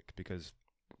Hasek because,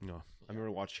 you know, I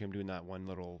remember watching him doing that one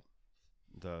little,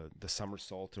 the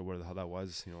somersault or whatever the hell that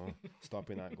was. You know,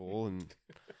 stopping that goal, and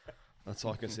that's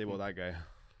all I can say about that guy.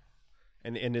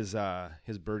 And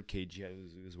his bird cage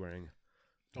he was wearing.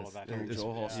 Oh, that Gary was-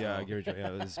 Joe Hall Yeah, style. Gary Joe.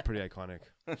 Yeah, it was pretty iconic.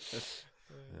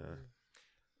 Yeah.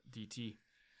 DT.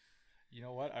 You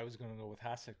know what? I was gonna go with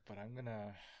Hasek, but I'm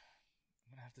gonna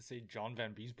have to say John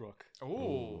Van Beesbrook.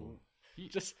 Oh.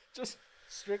 Just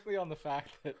strictly on the fact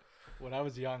that when I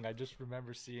was young, I just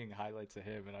remember seeing highlights of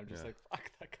him, and I'm just Yeah. like,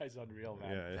 "Fuck, that guy's unreal,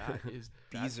 man." Yeah, That is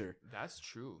Beezer. That's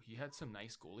true. He had some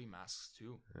nice goalie masks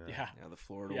too, Yeah, Yeah, the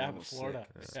Florida yeah, one but was Florida.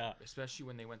 sick. Yeah, especially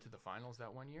when they went to the finals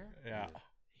that one year. yeah.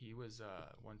 He was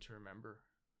one to remember.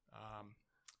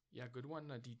 Yeah, good one,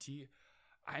 DT.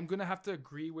 I'm gonna have to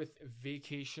agree with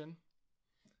Vacation.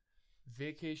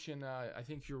 Vacation. I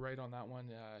think you're right on that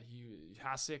one.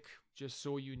 Hasek, just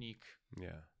so unique,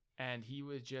 yeah. and he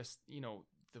was just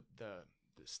the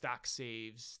stack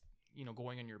saves,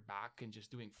 going on your back and just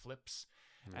doing flips.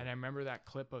 And I remember that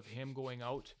clip of him going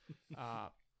out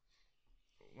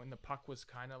when the puck was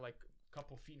kind of like a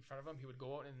couple feet in front of him. He would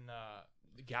go out and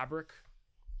Gabrick.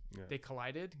 Yeah. They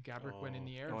collided. Gabrick went in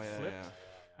the air Oh, and yeah, flipped.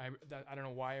 yeah. I don't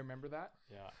know why I remember that.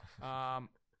 Yeah.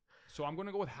 So I'm going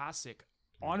to go with Hasek.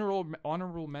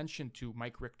 Honorable mention to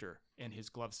Mike Richter and his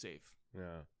glove save.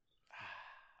 Yeah.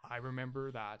 I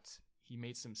remember that he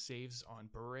made some saves on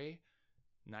Bure,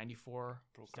 94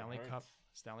 Broke Stanley my Cup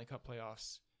heart.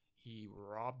 playoffs. He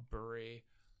robbed Bure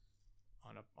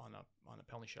on a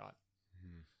penalty shot.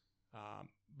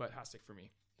 But Hasek for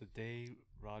me. The day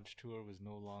Raj Tour was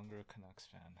no longer a Canucks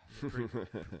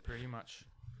fan. Pretty much.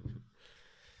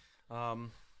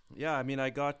 Yeah, I mean, I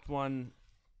got one.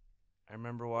 I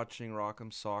remember watching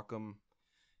Rock'em Sock'em,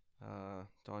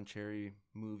 Don Cherry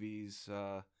movies,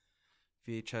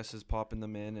 VHSs popping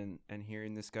them in and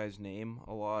hearing this guy's name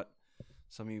a lot.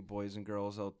 Some of you boys and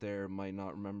girls out there might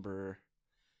not remember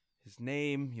his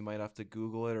name. You might have to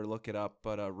Google it or look it up.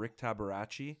 But Rick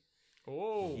Tabaracci,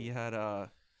 Oh.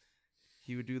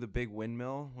 he would do the big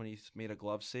windmill when he made a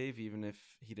glove save, even if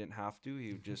he didn't have to.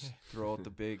 He would just throw out the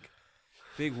big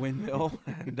windmill.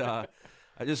 And I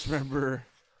just remember,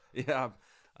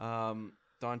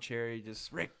 Don Cherry,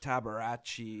 just Rick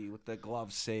Tabaracci with the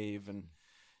glove save.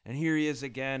 And here he is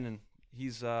again. And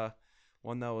he's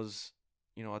one that was,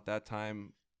 at that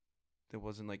time, there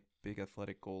wasn't like big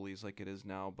athletic goalies like it is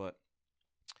now, but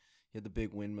he had the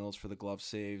big windmills for the glove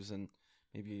saves. And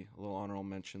maybe a little honorable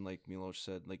mention, like Milos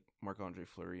said, like Marc-Andre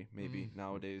Fleury, maybe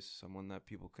nowadays, someone that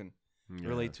people can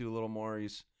relate to a little more.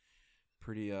 He's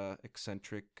pretty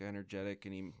eccentric, energetic,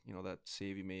 and he, that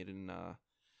save he made in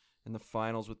the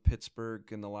finals with Pittsburgh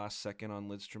in the last second on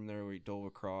Lidstrom there, where he dove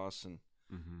across, and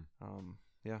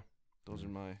those are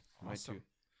my Awesome. two.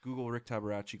 Google Rick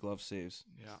Tabaracci glove saves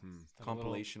Yeah.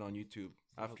 compilation on YouTube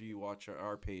after you watch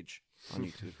our page on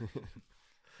YouTube.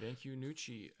 Thank you,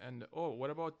 Nucci. And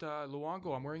what about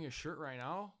Luongo? I'm wearing his shirt right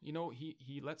now.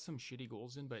 He let some shitty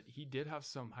goals in, but he did have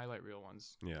some highlight reel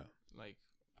ones. Yeah. Like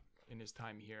in his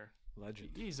time here. Legend.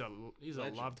 He's a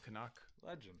Legend. loved Canuck.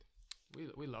 Legend.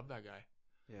 We love that guy.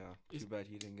 Yeah, Is- too bad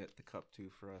he didn't get the cup too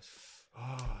for us.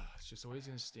 Oh, it's just always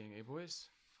gonna sting, eh, boys?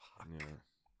 Yeah.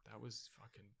 That was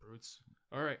fucking brutes.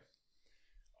 All right.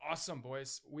 Awesome,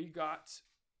 boys. We got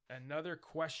another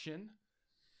question.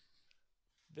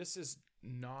 This is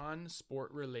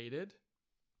non-sport related.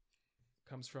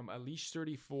 Comes from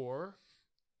Alish34,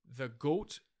 the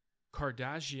GOAT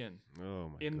Kardashian Oh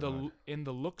my in god.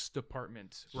 the looks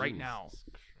department right Jeez. now.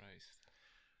 Christ.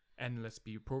 And let's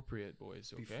be appropriate,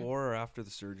 boys. Okay. Before or after the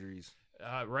surgeries?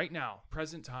 Right now,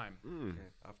 present time. Mm. Okay,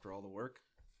 after all the work.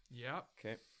 Yeah.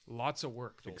 Okay. Lots of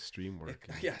work. Though. Extreme work.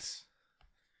 Yes.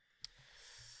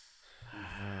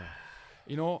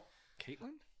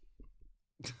 Caitlin?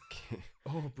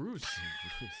 Oh, Bruce.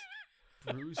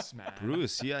 Bruce, man.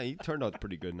 Bruce, yeah, he turned out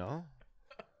pretty good now.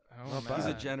 Oh, Not man. He's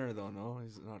a Jenner though, no?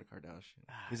 He's not a Kardashian.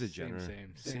 He's a Same, Jenner.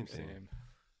 Same. Same thing.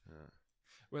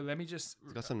 Well, let me just.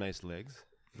 He's got some nice legs.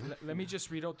 Let me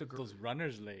just read out the girls. Those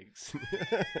runners' legs.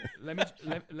 Let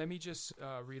me just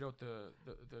read out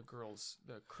the girls.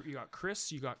 You got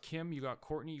Chris, you got Kim, you got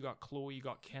Courtney, you got Chloe, you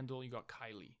got Kendall, you got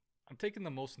Kylie. I'm taking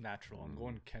the most natural. I'm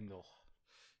going Kendall.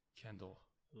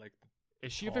 Like,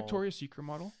 Is she a Victoria's Secret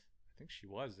model? I think she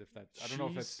was. I don't know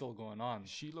if it's still going on.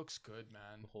 She looks good,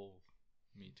 man. The whole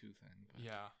Me Too thing. But.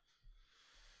 Yeah.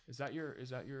 Is that your?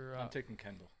 I'm taking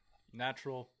Kendall.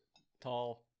 Natural,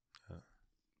 tall.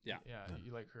 Yeah.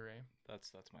 You like her, eh?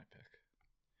 That's my pick.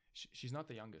 She's not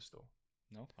the youngest though.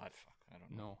 No, I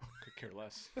don't know. No, could care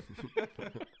less.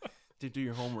 Did do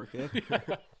your homework, eh?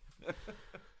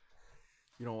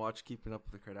 You don't watch Keeping Up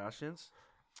with the Kardashians?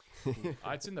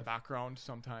 It's in the background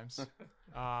sometimes.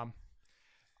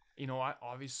 You know, I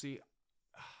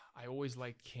always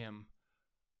liked Kim,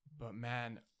 but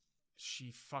man,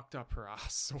 she fucked up her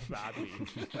ass so badly.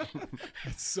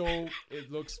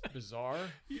 It looks bizarre.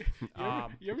 You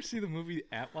ever see the movie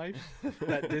Ant Life?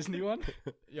 That Disney one?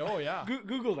 Oh yeah.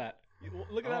 Google that.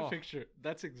 Look at that picture.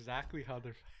 That's exactly how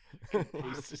their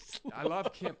faces look. I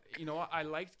love Kim. You know what? I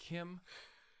liked Kim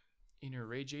in her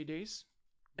Ray J days.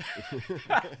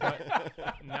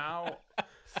 But now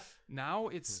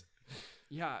it's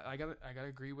I gotta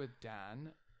agree with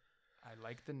Dan. I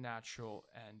like the natural,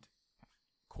 and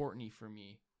Courtney for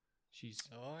me. She's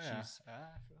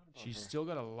still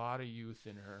got a lot of youth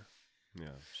in her.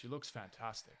 Yeah. She looks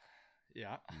fantastic.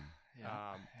 Yeah.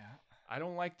 I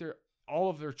don't like all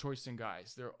of their choice in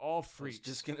guys. They're all freaks. I was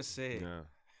just gonna say. Yeah.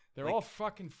 They're all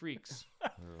fucking freaks.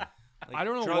 Like I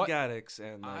don't know drug addicts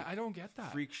and I don't get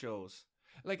that. freak shows.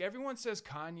 Like everyone says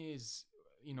Kanye's,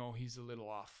 he's a little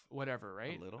off, whatever,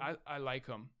 right? A little? I like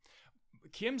him.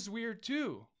 Kim's weird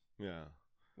too. Yeah.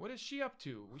 What is she up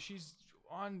to? She's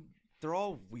on. They're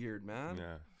all weird, man.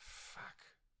 Yeah. Fuck.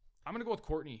 I'm gonna go with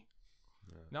Courtney.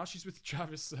 Yeah. Now she's with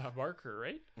Travis Barker,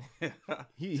 right?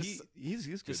 He's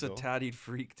good. Just a tattied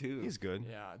freak too. He's good.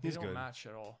 Yeah, they don't match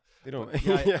at all. They don't.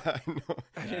 Yeah, I know.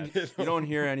 You don't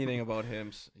hear anything about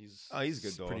him. He's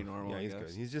good though. Pretty normal. Yeah, he's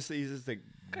good. He's just like.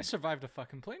 Guy survived a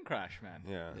fucking plane crash, man.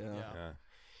 Yeah.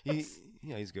 He's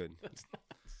good.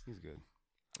 He's good.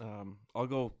 I'll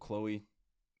go Chloe.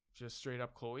 Just straight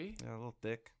up Chloe. Yeah, a little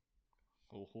thick.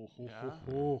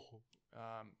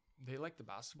 They like the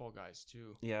basketball guys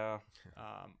too. Yeah.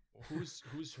 Who's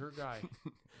her guy?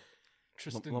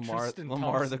 Lamar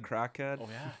the crackhead. Oh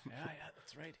yeah,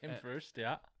 that's right. Him first,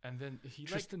 yeah. And then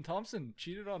Tristan Thompson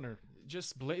cheated on her.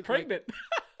 Just pregnant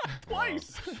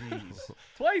twice. Oh, jeez.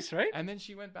 Twice, right? And then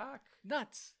she went back.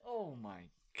 Nuts. Oh my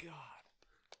god.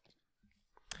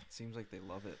 It seems like they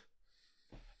love it.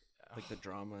 Like the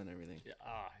drama and everything. Yeah,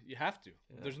 you have to.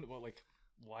 Yeah. There's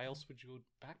why else would you go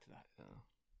back to that? Yeah.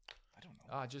 I don't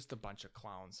know. Just a bunch of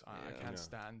clowns. I Yeah. can't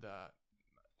stand.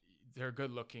 They're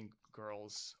good-looking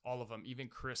girls, all of them. Even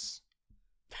Chris,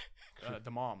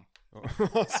 the mom.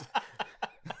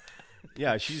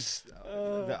 Yeah, she's.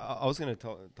 I was gonna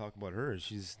talk about her.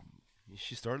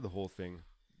 She started the whole thing.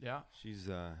 Yeah. She's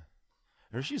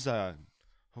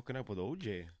hooking up with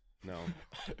OJ now.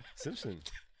 Simpson.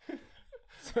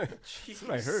 That's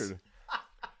what I heard.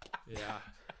 Yeah.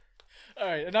 All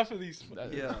right, enough of these.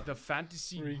 The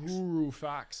fantasy guru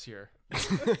facts here.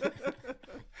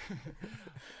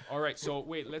 All right, so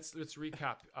wait, let's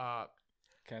recap.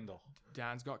 Kendall.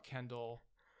 Dan's got Kendall,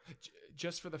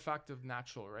 just for the fact of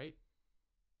natural, right?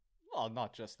 Well,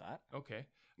 not just that. Okay.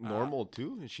 Normal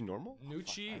too? Is she normal?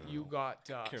 Nucci, you got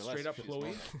straight up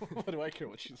Chloe. What do I care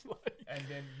what she's like? And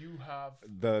then you have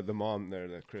the mom there,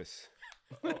 the Chris.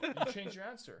 Oh, you changed your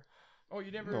answer. Oh,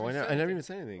 you never. No, I never even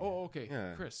said anything. Oh, okay.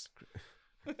 Yeah. Chris.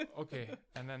 Okay,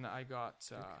 and then I got.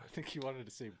 I think you wanted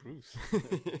to say Bruce.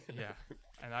 Yeah,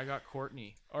 and I got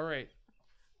Courtney. All right,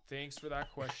 thanks for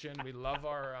that question. We love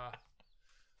our,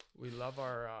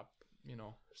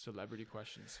 celebrity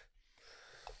questions.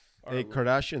 Hey,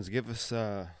 Kardashians, give us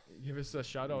a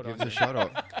shout out. Give us a shout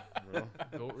out.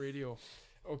 Goat Radio.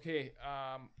 Okay.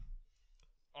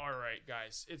 All right,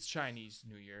 guys. It's Chinese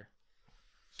New Year,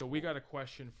 so we got a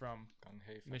question from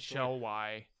Michelle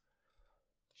Y.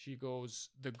 She goes,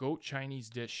 the goat Chinese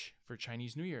dish for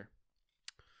Chinese New Year.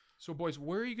 So, boys,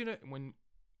 where are you gonna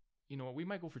we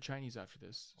might go for Chinese after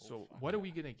this. What are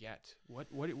we gonna get?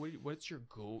 What's your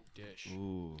goat dish?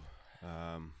 Ooh,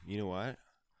 you know what?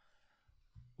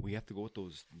 We have to go with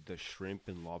the shrimp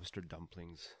and lobster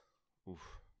dumplings.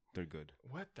 Oof, they're good.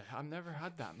 What the hell? I've never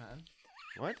had that, man.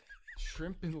 What?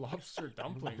 Shrimp and lobster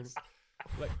dumplings.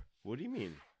 Like, what do you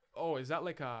mean? Oh, is that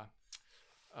like a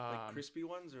Like crispy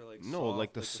ones or like No, soft,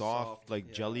 like the soft, like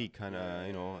yeah. jelly kind of, Yeah,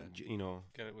 you know, yeah. you know.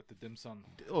 Get it with the dim sum.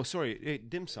 Oh, sorry,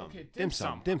 dim sum. Okay, dim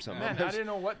sum. Man, My I didn't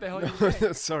know what the hell you bad. were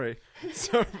saying.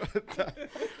 sorry about that.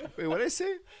 Wait, what did I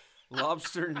say?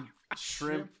 Lobster and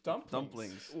shrimp dumplings.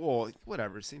 dumplings. Well,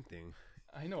 whatever, same thing.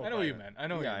 I know. I know what you meant. I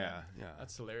know what you meant. Yeah.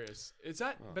 That's hilarious. Is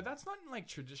that? But that's not in like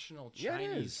traditional Yeah, it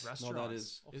Chinese is. restaurants. No, that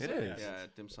is. Is It it? is. Yeah,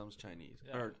 dim sum's Chinese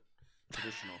Yeah. or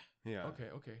traditional. Yeah. Okay.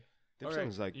 Okay. Dim All right,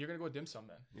 sum's like, you're gonna go dim sum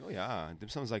then. oh yeah, dim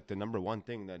sum's like the number one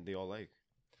thing that they all like,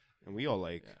 and we all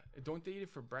like. Yeah. Don't they eat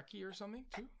it for brekkie or something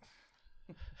too?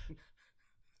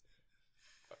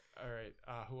 All right.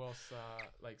 Who else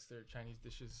likes their Chinese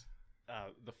dishes?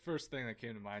 The first thing that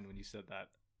came to mind when you said that,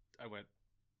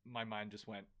 my mind just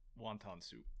went wonton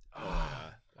soup. Oh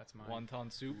yeah. That's mine.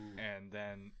 Wonton soup, and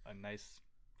then a nice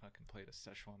fucking plate of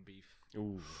Szechuan beef.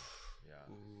 Ooh. Yeah.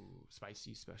 Ooh,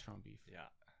 spicy Szechuan beef. Yeah.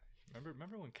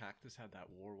 Remember when Cactus had that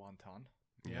war wonton?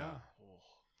 Yeah. Oh,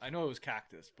 I know it was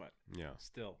Cactus, but Yeah.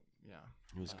 still. Yeah.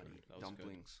 It was Patty, good. That was good.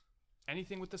 dumplings.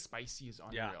 Anything with the spicy is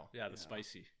unreal. Yeah, the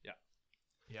spicy. Yeah.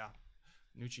 Yeah.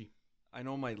 Nucci. I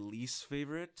know my least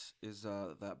favorite is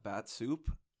that bat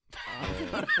soup.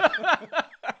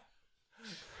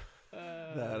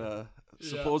 That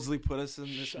supposedly put us in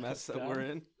this Shut mess us that we're down.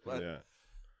 in. But Yeah.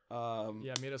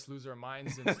 Yeah, made us lose our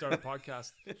minds and start a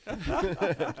podcast.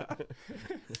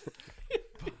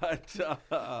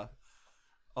 but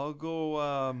I'll go.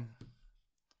 I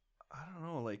don't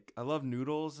know. Like I love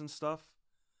noodles and stuff,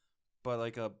 but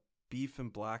like a beef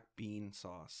and black bean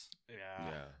sauce.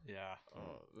 Yeah.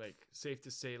 Like safe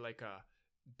to say, like a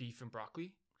beef and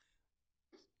broccoli.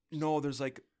 No, there's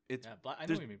like it's Yeah, I know there's-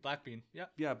 what you mean. Black bean. Yeah.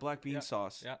 yeah black bean Yeah,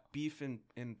 sauce. yeah. Beef and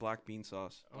black bean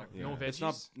sauce. Oh, Yeah. No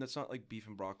veggies. That's not like beef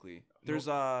and broccoli. There's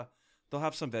they'll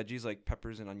have some veggies like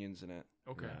peppers and onions in it.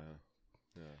 Okay.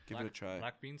 Yeah. Give it a try.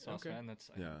 Black bean sauce, Okay. man. That's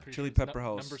I'm Yeah. pretty Chili sure it's Pepper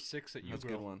House. Number 6 at That's a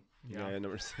good Ugrill. one. Yeah. Yeah. I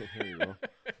never say. Here you go.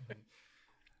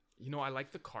 You know, I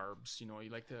like the carbs. You know, you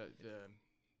like the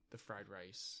fried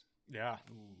rice, Yeah.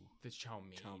 the chow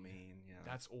mein. Chow mein, yeah.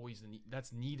 That's always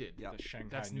that's needed. Yeah. The Shanghai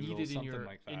That's noodle, needed in something your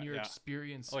like that. in your yeah.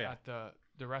 experience Oh, yeah. at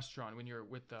the restaurant when you're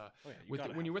with the Oh, yeah, you with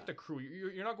gotta when you're have with the crew.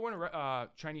 You're not going to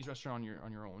Chinese restaurant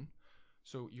on your own,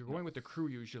 so you're going with the crew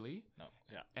usually, No.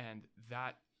 Yeah. and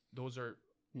those are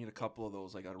You need a couple of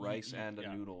those, like a rice and a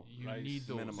yeah. noodle. you Rice, need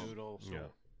those. minimum. noodles. Yeah.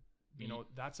 You know,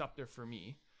 that's up there for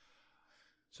me.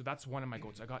 So that's one of my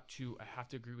goats. I got two. I have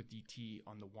to agree with DT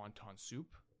on the wonton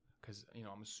soup because you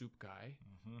know I'm a soup guy.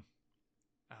 Mm-hmm.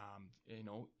 You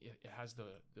know, it has the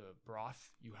broth.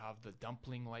 You have the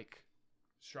dumpling like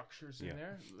structures in Yeah.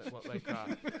 there,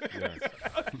 Yeah.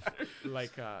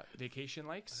 like vacation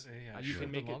likes. You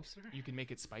can make it. You can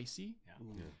make it spicy.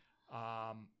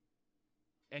 Yeah.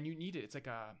 And you need it. It's like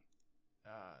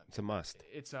It's a must.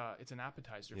 it's an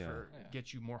appetizer Yeah. for Yeah.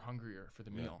 get you more hungrier for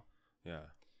the meal. Yeah.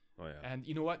 Oh yeah. And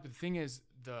you know what? The thing is,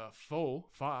 the pho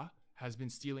has been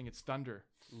stealing its thunder.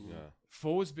 Yeah.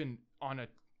 Pho has been on a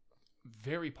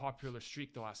very popular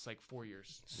streak the last like 4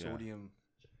 years. Sodium.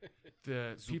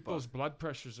 The Zupa. people's blood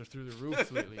pressures are through the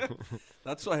roof lately.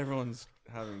 That's why everyone's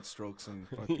having strokes and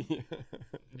fucking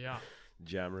Yeah,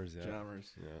 Jammers. Yeah.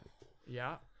 jammers.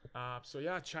 Yeah. yeah. So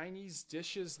yeah, Chinese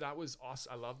dishes. That was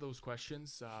awesome. I love those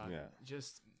questions. Yeah.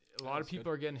 Just a lot of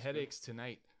people are getting headaches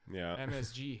tonight. Yeah.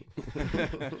 MSG.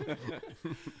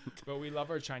 But we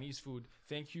love our Chinese food.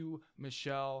 Thank you,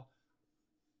 Michelle.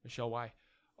 Michelle Y.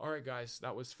 All right, guys,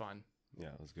 that was fun. Yeah.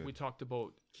 It was good. We talked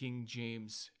about King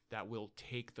James that will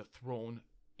take the throne,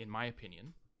 in my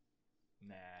opinion.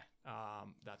 Nah.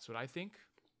 That's what I think.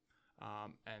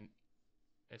 And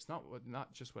it's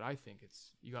not just what I think.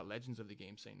 It's you got legends of the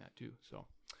game saying that too. So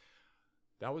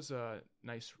that was a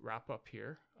nice wrap up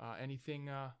here. Anything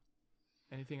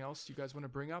else you guys want to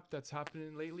bring up that's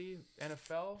happening lately?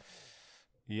 NFL?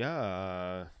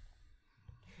 Yeah.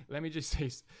 Let me just say,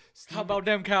 How about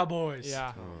them Cowboys?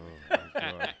 yeah. Oh, my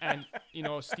God. And you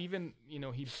know, Steven, you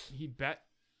know, he bet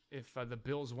if the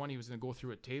Bills won, he was going to go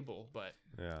through a table, but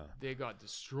Yeah. they got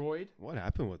destroyed. What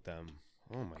happened with them?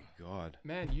 Oh my God.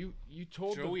 Man, you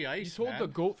told Joey the, you Ice, told man. the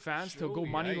GOAT fans to go Joey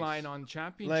money Ice. line on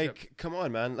championship. Like, come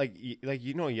on, man. Like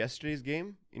you know, yesterday's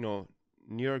game. You know,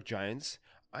 New York Giants.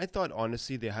 I thought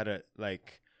honestly they had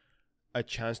a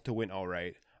chance to win. All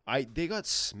right. They got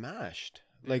smashed.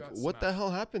 They Like, got what the smashed.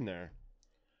 hell happened there?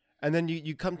 And then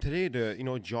you come today to, you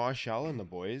know, Josh Allen, the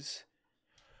boys.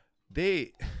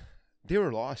 They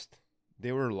were lost.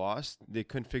 They were lost. They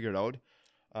couldn't figure it out.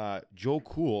 Joe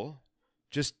Cool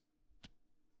just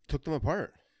took them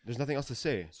apart. There's nothing else to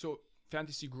say. So,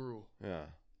 fantasy guru. Yeah.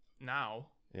 Now,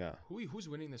 Yeah. who's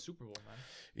winning the Super Bowl,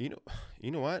 man?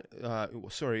 You know what?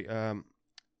 Sorry.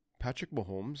 Patrick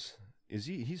Mahomes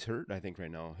he's hurt, I think,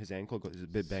 right now. His ankle is a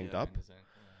bit banged up. His ankle,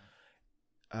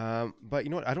 yeah. But you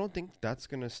know what? I don't think that's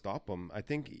going to stop him. I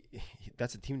think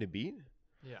that's a team to beat.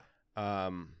 Yeah. Oh,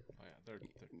 yeah, they're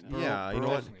Yeah, you know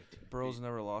what? Burrow's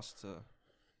never lost to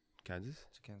Kansas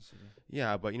City.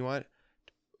 Yeah, but you know what?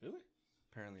 Really?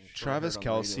 Apparently, Travis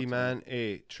Kelce, man.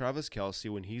 Hey, Travis Kelce,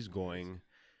 when he's going,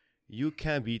 you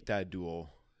can't beat that duo.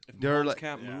 If They're Mahomes like,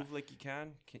 can't move like he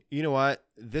can, you know what?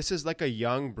 This is like a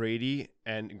young Brady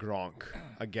and Gronk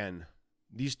again.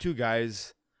 These two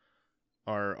guys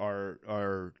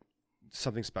are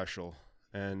something special,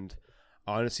 and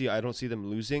honestly, I don't see them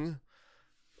losing.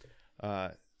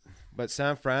 But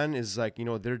San Fran is like, you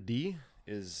know, their D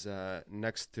is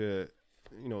next to,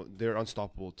 you know, they're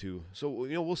unstoppable too. So,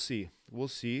 you know, we'll see.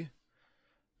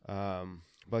 But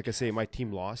like I say, my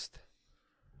team lost,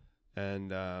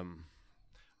 and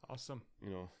Awesome. you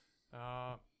know,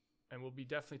 And we'll be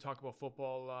definitely talking about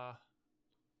football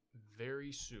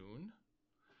very soon.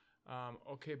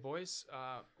 Okay, boys.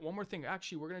 One more thing.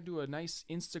 Actually, we're going to do a nice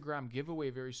Instagram giveaway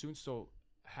very soon. So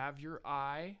have your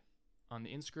eye on the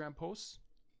Instagram posts.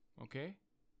 Okay?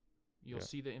 You'll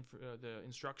see the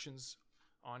instructions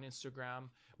on Instagram.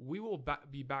 We will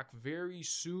be back very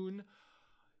soon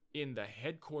in the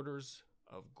headquarters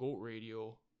of GOAT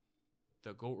Radio,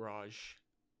 the GOAT Raj.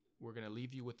 We're going to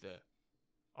leave you with the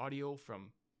audio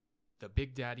from the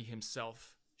Big Daddy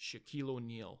himself, Shaquille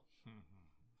O'Neal,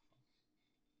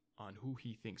 on who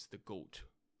he thinks the GOAT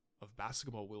of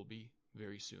basketball will be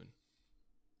very soon.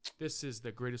 This is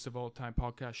the Greatest of All Time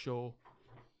podcast show.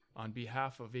 On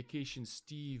behalf of Vacation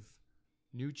Steve,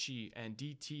 Nucci, and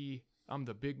DT, I'm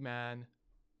the big man.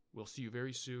 We'll see you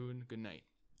very soon. Good night.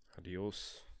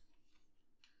 adios.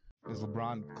 Is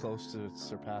LeBron close to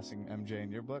surpassing MJ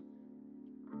in your book?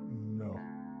 No.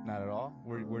 Not at all.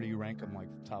 Where do you rank him? Like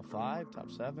top 5,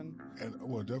 top 7? And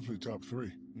well, definitely top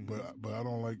 3. But I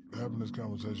don't like having this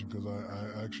conversation because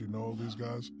I actually know these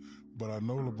guys. But I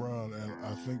know LeBron, and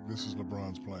I think this is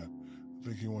LeBron's plan. I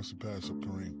think he wants to pass up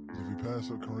Kareem. If he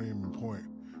passes up Kareem in point,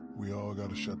 we all got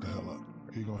to shut the hell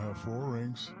up. He gonna have 4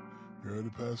 rings. He already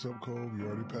passed up Kobe. He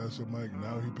already passed up Mike.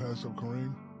 Now he passed up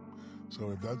Kareem.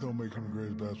 So if that don't make him the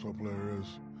greatest basketball player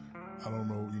is, I don't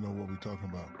know, what we're talking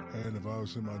about. And if I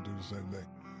was him, I'd do the same thing.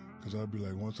 Because I'd be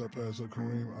like, once I pass up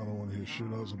Kareem, I don't want to hear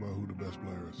shit else about who the best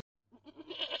player is.